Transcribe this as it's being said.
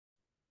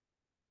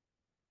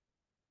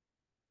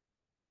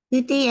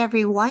Good day,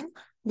 everyone.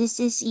 This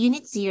is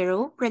Unit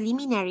 0,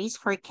 Preliminaries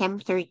for Chem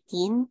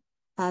 13,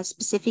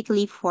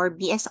 specifically for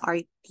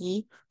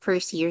BSRT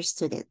first-year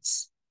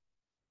students.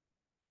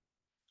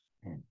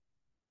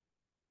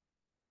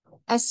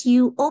 As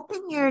you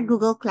open your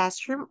Google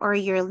Classroom or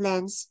your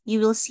Lens,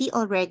 you will see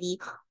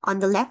already on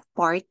the left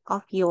part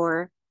of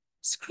your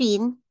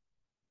screen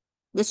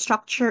the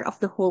structure of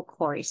the whole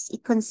course.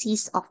 It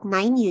consists of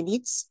 9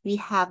 units. We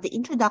have the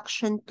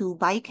introduction to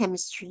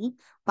biochemistry,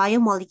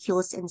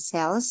 biomolecules and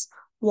cells,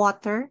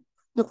 water,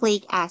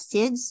 nucleic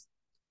acids,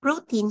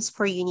 proteins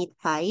for Unit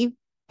 5,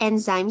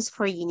 enzymes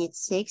for Unit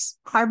 6,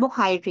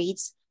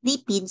 carbohydrates,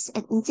 lipids,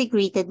 and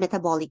integrated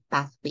metabolic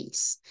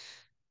pathways.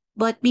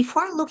 But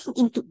before looking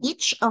into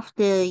each of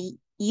the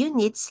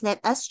units, let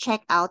us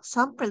check out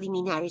some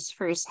preliminaries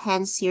first,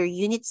 hence your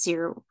Unit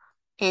 0.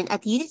 And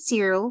at Unit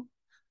 0,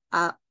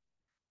 uh,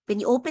 when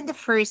you open the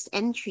first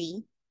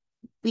entry,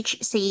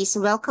 which says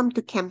Welcome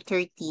to Chem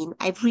 13,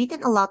 I've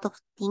written a lot of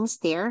things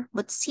there,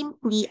 but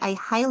simply I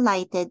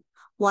highlighted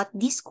what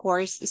this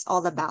course is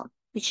all about,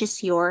 which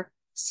is your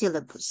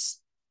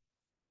syllabus.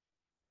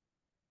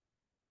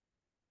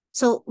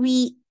 So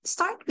we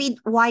start with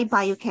why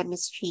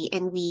biochemistry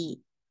and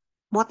we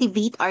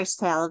motivate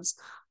ourselves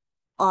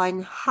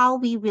on how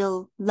we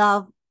will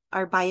love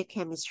our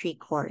biochemistry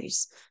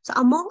course. So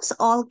amongst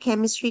all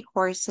chemistry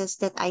courses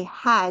that I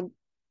had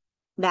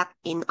back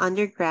in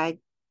undergrad,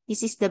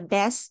 this is the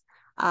best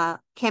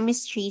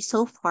chemistry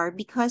so far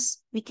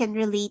because we can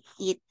relate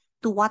it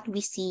to what we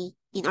see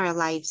in our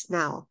lives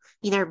now,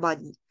 in our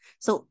body.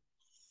 So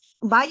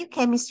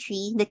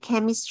biochemistry, the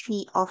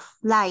chemistry of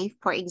life,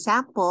 for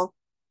example,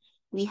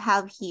 we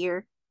have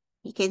here,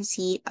 you can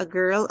see a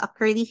girl, a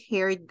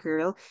curly-haired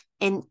girl,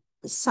 and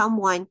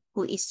someone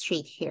who is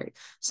straight-haired.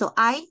 So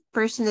I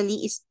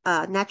personally is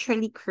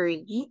naturally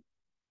curly.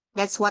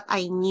 That's what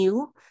I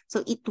knew.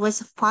 So it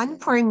was fun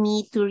for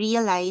me to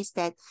realize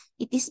that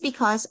it is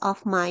because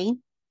of my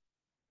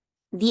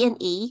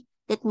DNA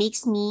that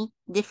makes me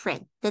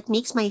different, that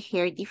makes my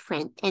hair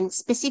different. And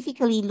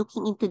specifically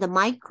looking into the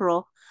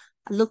micro,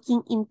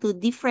 looking into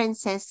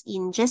differences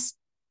in just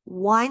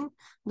one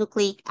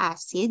nucleic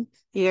acid,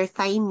 your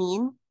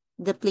thymine,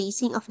 the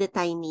placing of the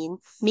thymine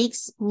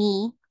makes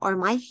me or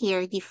my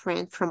hair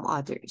different from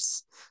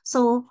others.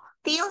 So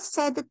Theo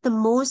said that the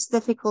most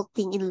difficult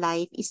thing in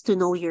life is to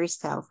know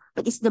yourself,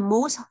 but it's the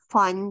most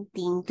fun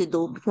thing to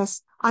do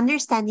because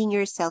understanding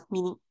yourself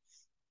meaning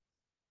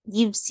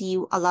gives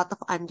you a lot of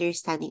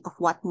understanding of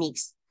what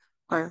makes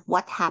or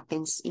what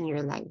happens in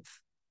your life.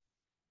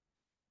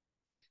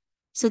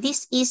 So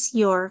this is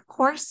your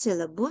course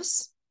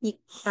syllabus.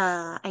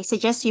 I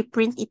suggest you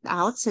print it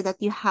out so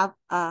that you have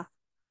a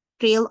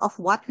trail of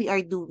what we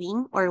are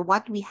doing or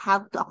what we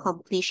have to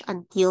accomplish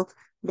until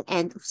the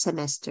end of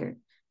semester.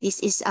 This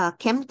is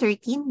Chem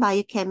 13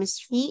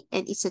 Biochemistry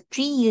and it's a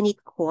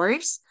 3-unit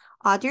course.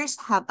 Others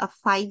have a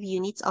 5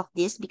 units of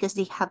this because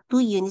they have 2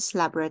 units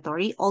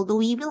laboratory, although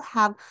we will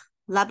have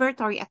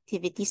laboratory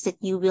activities that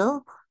you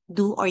will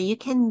do or you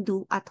can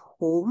do at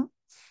home.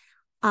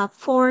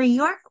 For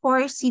your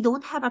course, you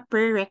don't have a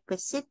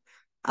prerequisite.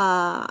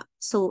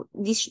 So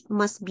this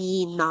must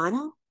be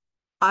none.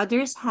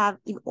 Others have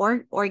in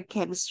org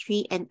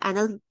chemistry and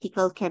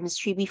analytical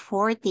chemistry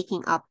before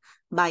taking up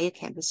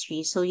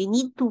biochemistry. So you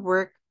need to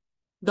work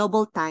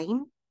double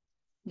time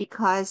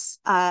because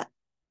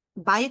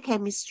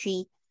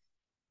biochemistry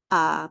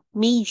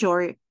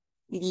majorly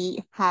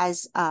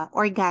has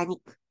organic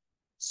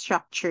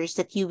structures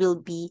that you will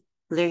be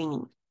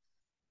learning.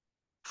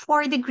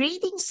 For the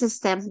grading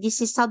system,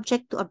 this is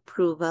subject to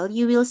approval.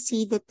 You will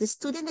see that the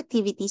student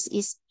activities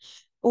is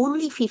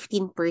only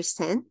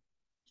 15%.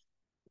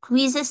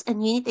 Quizzes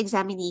and unit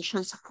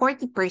examinations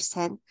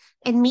 40%,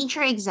 and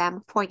major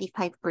exam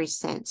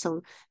 45%.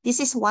 So this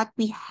is what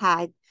we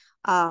had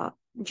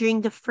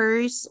during the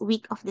first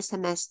week of the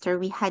semester.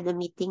 We had a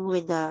meeting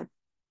with the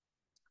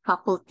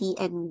faculty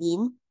and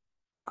dean.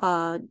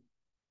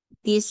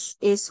 This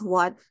is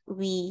what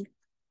we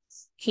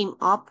came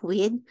up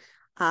with.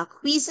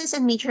 Quizzes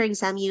and major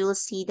exam, you will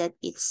see that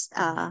it's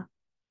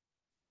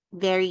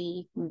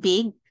very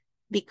big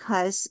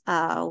because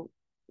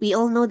we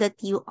all know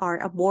that you are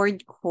a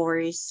board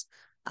course.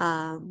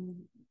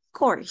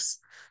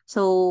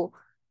 So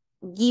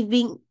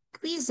giving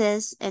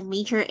quizzes and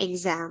major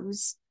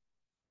exams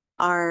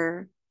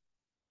are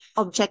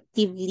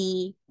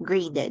objectively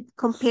graded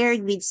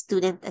compared with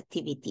student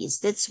activities.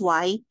 That's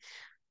why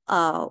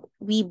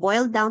we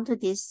boil down to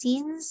this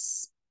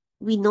since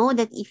we know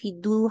that if you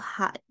do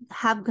have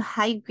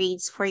high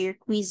grades for your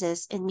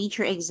quizzes and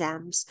major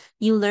exams,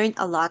 you learn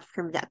a lot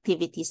from the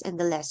activities and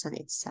the lesson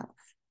itself.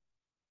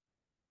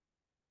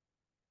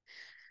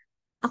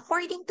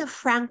 According to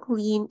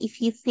Franklin,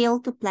 if you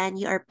fail to plan,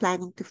 you are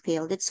planning to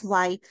fail. That's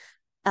why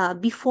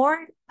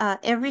before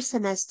every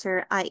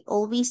semester, I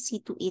always see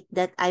to it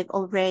that I've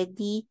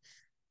already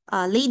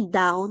laid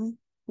down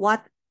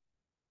what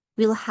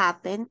will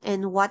happen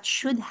and what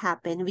should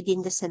happen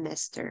within the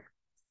semester.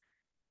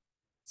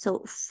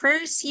 So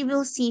first, you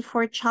will see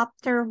for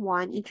chapter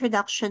 1,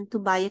 Introduction to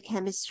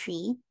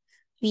Biochemistry,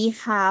 we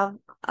have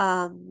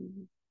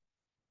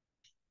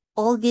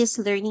all these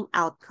learning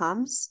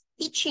outcomes,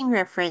 teaching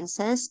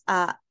references.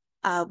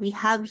 We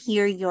have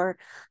here your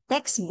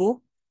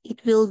textbook.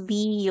 It will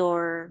be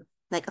your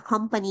like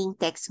accompanying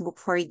textbook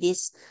for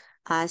this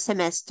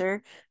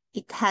semester.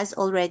 It has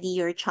already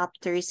your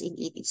chapters in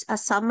it. It's a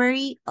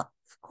summary, of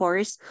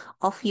course,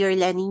 of your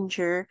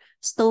Leninger,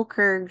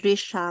 Stoker,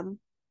 Grisham,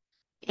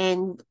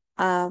 and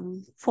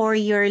for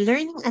your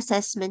learning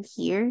assessment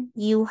here,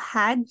 you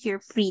had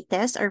your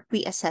pre-test or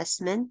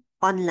pre-assessment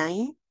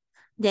online.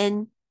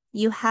 Then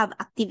you have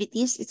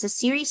activities. It's a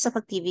series of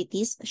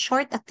activities,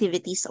 short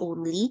activities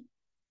only.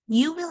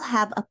 You will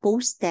have a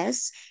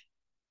post-test.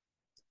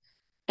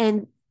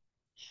 And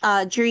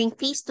during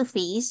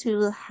face-to-face, we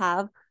will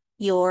have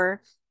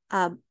your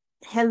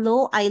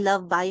Hello, I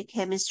Love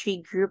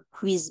Biochemistry Group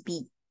Quiz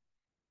B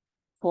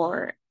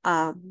for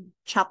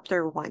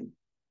Chapter 1.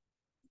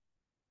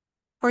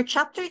 For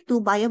Chapter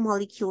 2,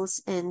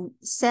 Biomolecules and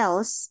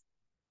Cells,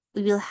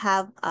 we will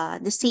have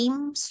the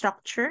same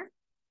structure,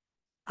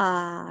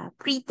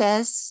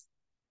 pre-test,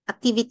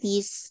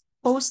 activities,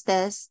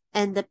 post-test,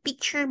 and the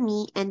Picture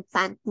Me and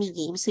Pant Me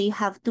game. So you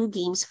have 2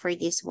 games for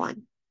this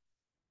one.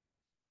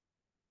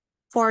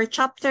 For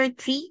Chapter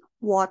 3,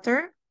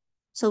 Water,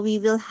 so we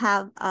will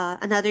have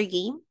another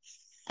game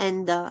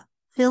and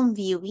film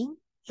viewing.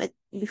 But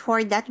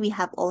before that, we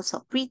have also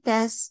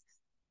pre-test,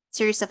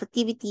 series of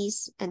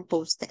activities, and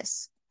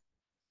post-test.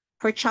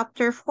 For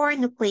Chapter 4,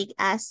 Nucleic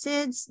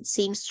Acids,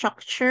 same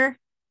structure,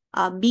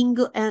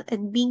 bingo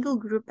and bingo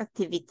group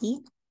activity.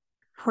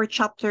 For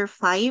Chapter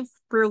 5,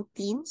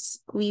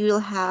 Proteins, we will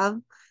have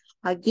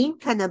a Game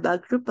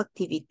Canaba group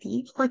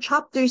activity. For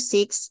Chapter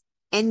 6,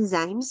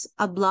 Enzymes,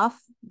 a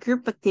Bluff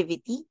group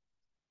activity.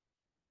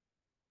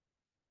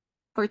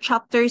 For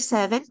Chapter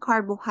 7,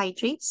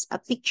 Carbohydrates, a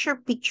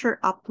picture-picture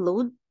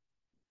upload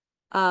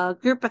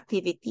group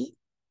activity.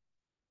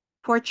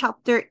 For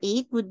Chapter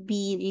 8 would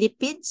be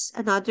Lipids,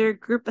 another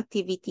group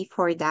activity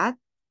for that.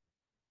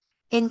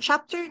 In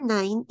Chapter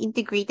 9,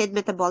 Integrated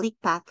Metabolic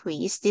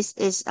Pathways, this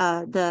is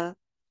the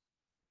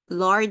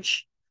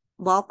large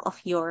bulk of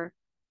your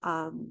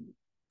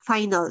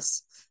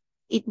finals.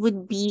 It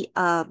would be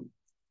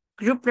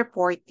group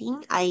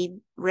reporting. I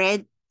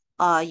read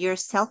your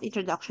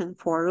self-introduction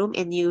forum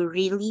and you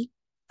really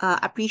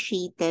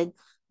appreciated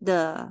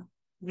the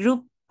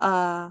group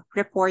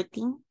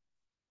reporting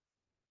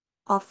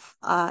of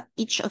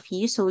each of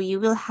you. So you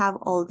will have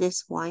all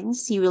these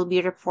ones. You will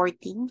be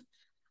reporting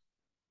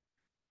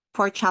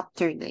for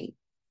Chapter 9.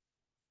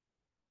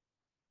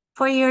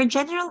 For your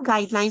general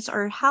guidelines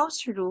or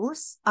house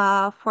rules,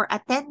 for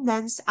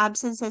attendance,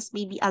 absences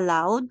may be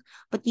allowed,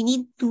 but you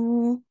need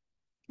to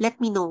let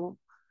me know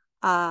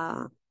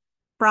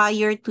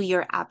prior to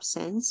your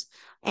absence.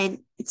 And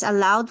it's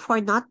allowed for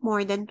not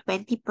more than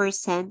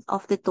 20%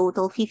 of the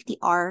total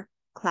 50-hour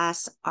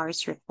class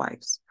hours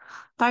required.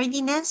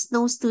 Tardiness,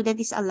 no student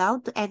is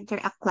allowed to enter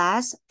a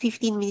class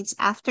 15 minutes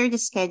after the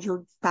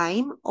scheduled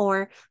time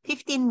or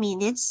 15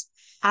 minutes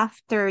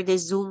after the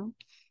Zoom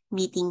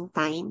meeting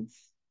time.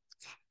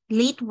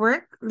 Late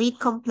work, late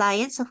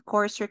compliance of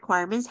course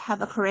requirements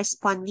have a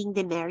corresponding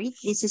demerit.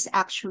 This is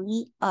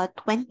actually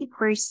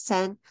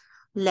 20%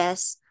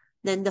 less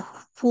than the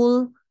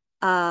full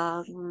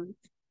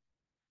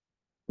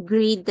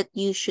grade that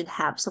you should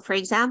have. So for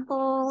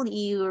example,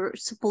 you're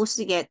supposed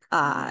to get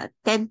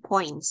 10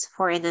 points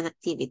for an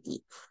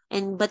activity.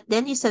 But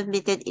then you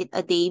submitted it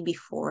a day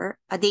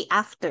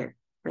after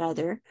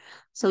rather.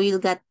 So you'll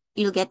get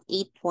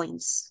 8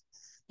 points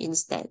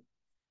instead.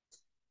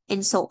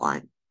 And so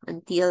on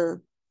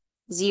until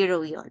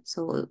 0 yon.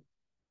 So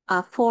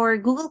for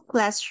Google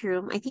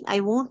Classroom, I think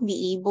I won't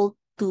be able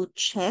to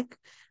check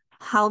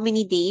how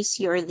many days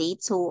you're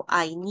late. So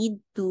I need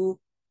to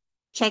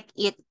check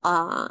it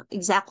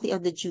exactly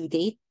on the due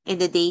date and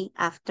the day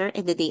after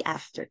and the day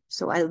after.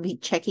 So I'll be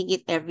checking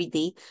it every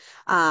day.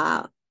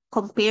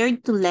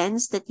 Compared to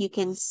Lens that you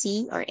can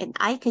see and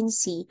I can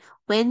see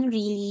when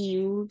really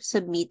you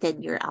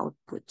submitted your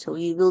output. So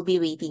you will be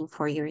waiting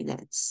for your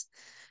Lens.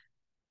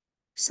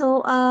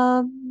 So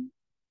I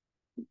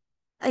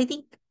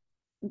think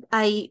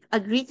I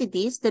agree to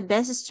this. The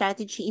best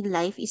strategy in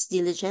life is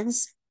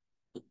diligence.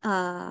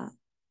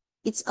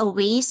 It's a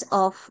waste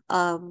of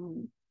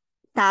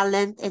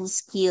talent and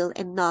skill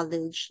and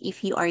knowledge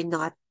if you are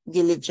not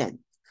diligent.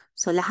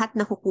 So lahat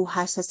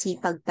nakukuha sa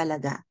sipag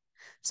talaga.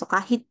 So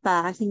kahit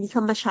pa hindi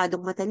ka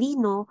masyadong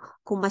matalino,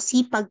 kung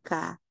masipag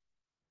ka,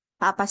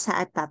 papasa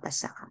at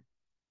papasa ka.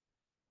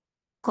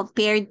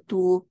 Compared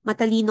to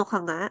matalino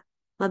ka nga,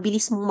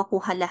 mabilis mong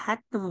makuha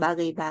lahat ng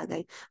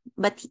bagay-bagay,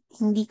 but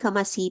hindi ka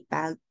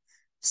masipag,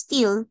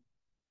 still,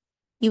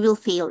 you will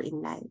fail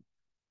in life.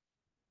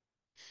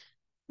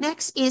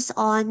 Next is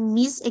on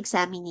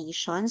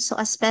mis-examination. So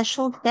a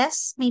special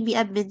test may be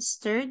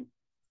administered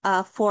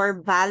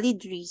for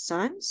valid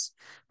reasons,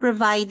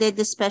 provided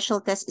the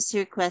special test is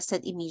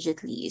requested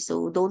immediately.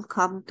 So don't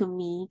come to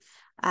me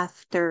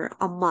after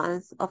a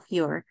month of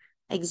your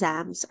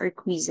exams or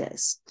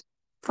quizzes.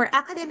 For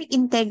academic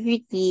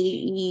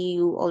integrity,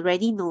 you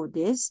already know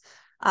this.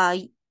 Uh,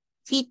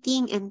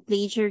 cheating and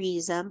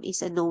plagiarism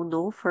is a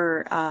no-no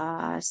for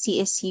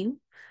CSU,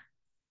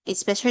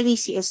 especially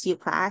CSU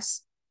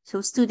class. So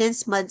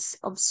students must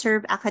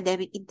observe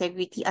academic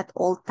integrity at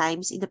all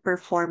times in the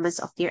performance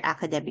of their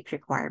academic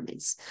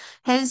requirements.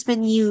 Hence,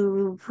 when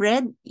you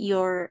read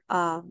your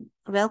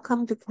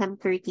Welcome to Chem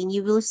 13,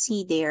 you will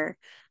see there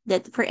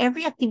that for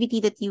every activity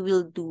that you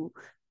will do,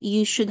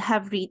 you should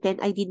have written,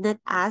 I did not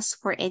ask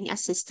for any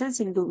assistance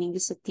in doing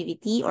this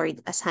activity or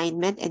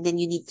assignment, and then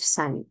you need to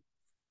sign.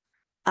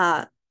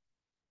 Uh,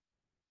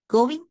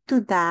 Going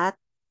to that,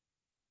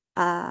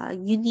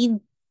 you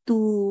need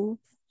to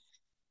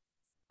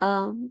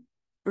um,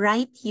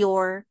 write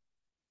your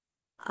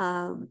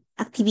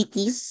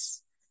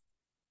activities,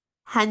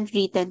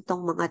 handwritten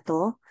tong mga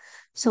to.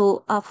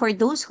 So, for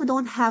those who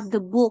don't have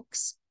the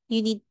books,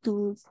 you need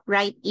to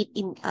write it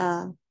in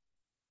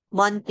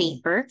bond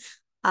paper,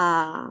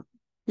 uh,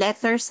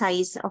 letter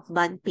size of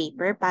bond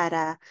paper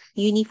para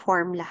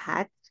uniform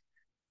lahat.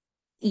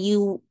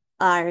 You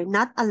are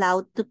not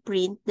allowed to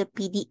print the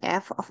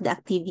PDF of the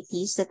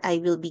activities that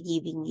I will be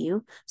giving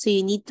you. So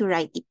you need to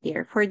write it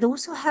there. For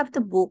those who have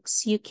the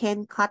books, you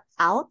can cut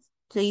out.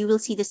 So you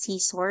will see the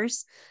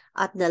scissors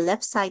at the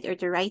left side or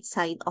the right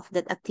side of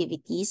that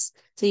activities.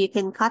 So you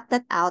can cut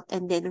that out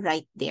and then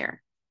write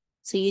there.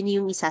 So yun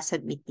yung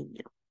isasubmit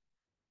ninyo.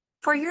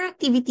 For your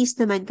activities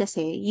naman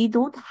kasi, you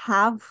don't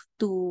have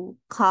to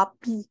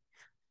copy.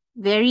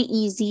 Very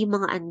easy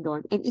mga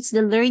andon. And it's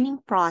the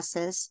learning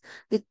process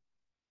that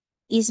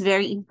is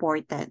very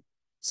important.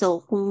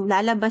 So, kung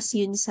lalabas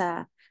yun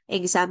sa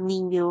exam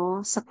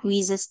ninyo, sa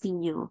quizzes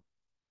ninyo,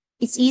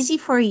 it's easy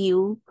for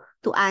you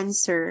to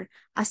answer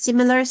a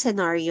similar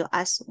scenario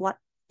as what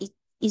it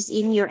is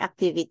in your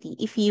activity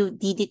if you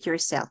did it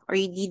yourself or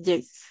you did the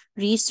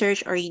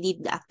research or you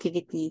did the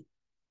activity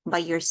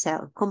by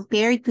yourself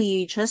compared to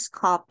you just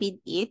copied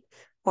it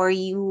or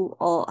you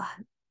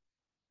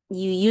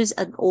use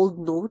an old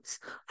notes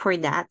for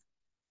that.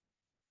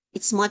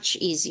 It's much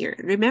easier.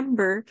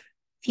 Remember,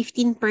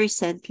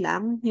 15%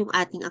 lang yung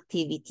ating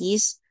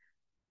activities.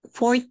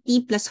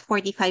 40 plus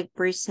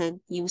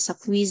 45% yung sa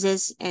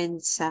quizzes and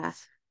sa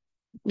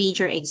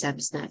major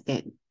exams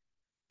natin.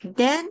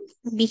 Then,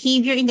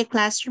 behavior in the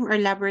classroom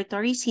or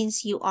laboratory,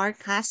 since you are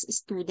CAS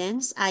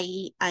students,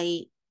 I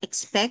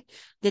expect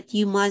that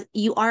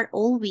you are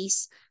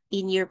always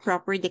in your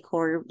proper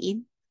decorum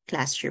in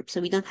classroom.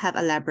 So we don't have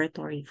a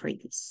laboratory for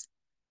this.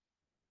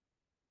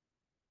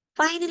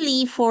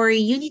 Finally, for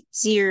Unit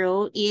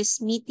 0 is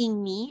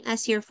meeting me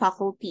as your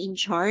faculty in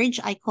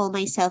charge. I call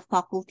myself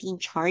faculty in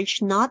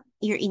charge, not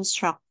your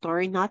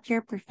instructor, not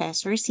your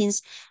professor,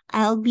 since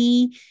I'll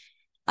be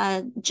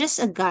just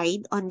a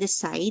guide on the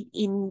side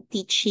in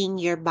teaching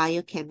your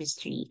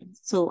biochemistry.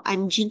 So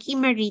I'm Jinky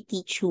Marie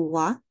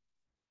Chua,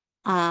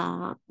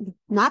 uh,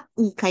 not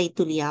Ikay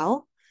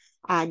Tuliao.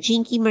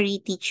 Jinky Marie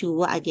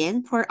Chua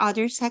again. For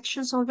other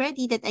sections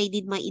already that I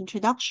did my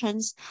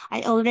introductions,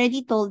 I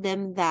already told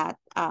them that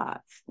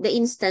the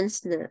instance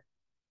the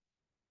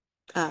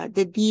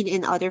dean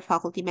and other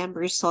faculty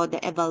members saw the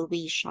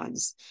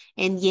evaluations.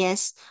 And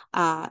yes,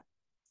 I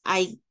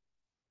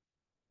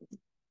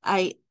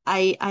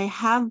I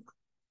have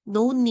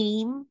no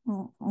name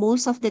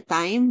most of the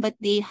time, but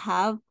they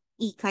have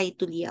Ikay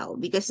Tuliao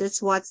because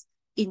that's what's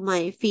in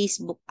my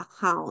Facebook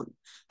account.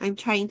 I'm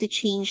trying to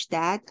change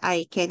that.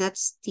 I cannot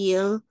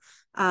still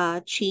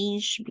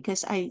change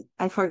because I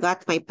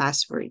forgot my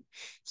password.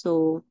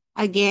 So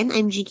again,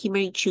 I'm Jinky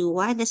Marie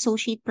Chua, an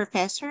associate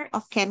professor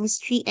of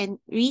chemistry and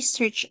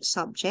research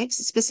subjects,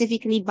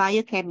 specifically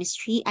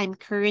biochemistry. I'm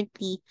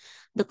currently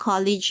the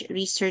college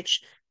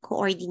research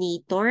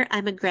coordinator.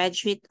 I'm a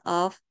graduate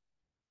of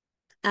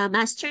a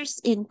master's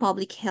in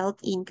public health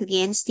in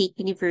Cagayan State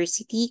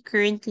University,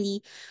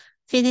 currently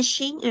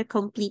finishing or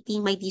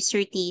completing my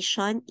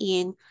dissertation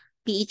in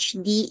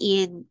PhD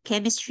in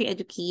chemistry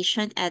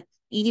education at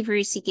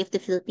University of the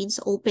Philippines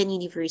Open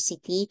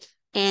University.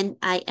 And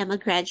I am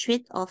a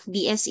graduate of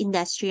BS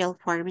Industrial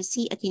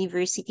Pharmacy at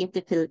University of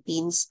the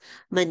Philippines,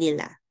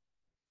 Manila.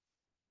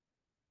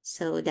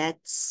 So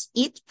that's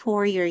it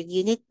for your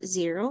Unit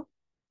 0.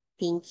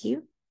 Thank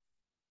you.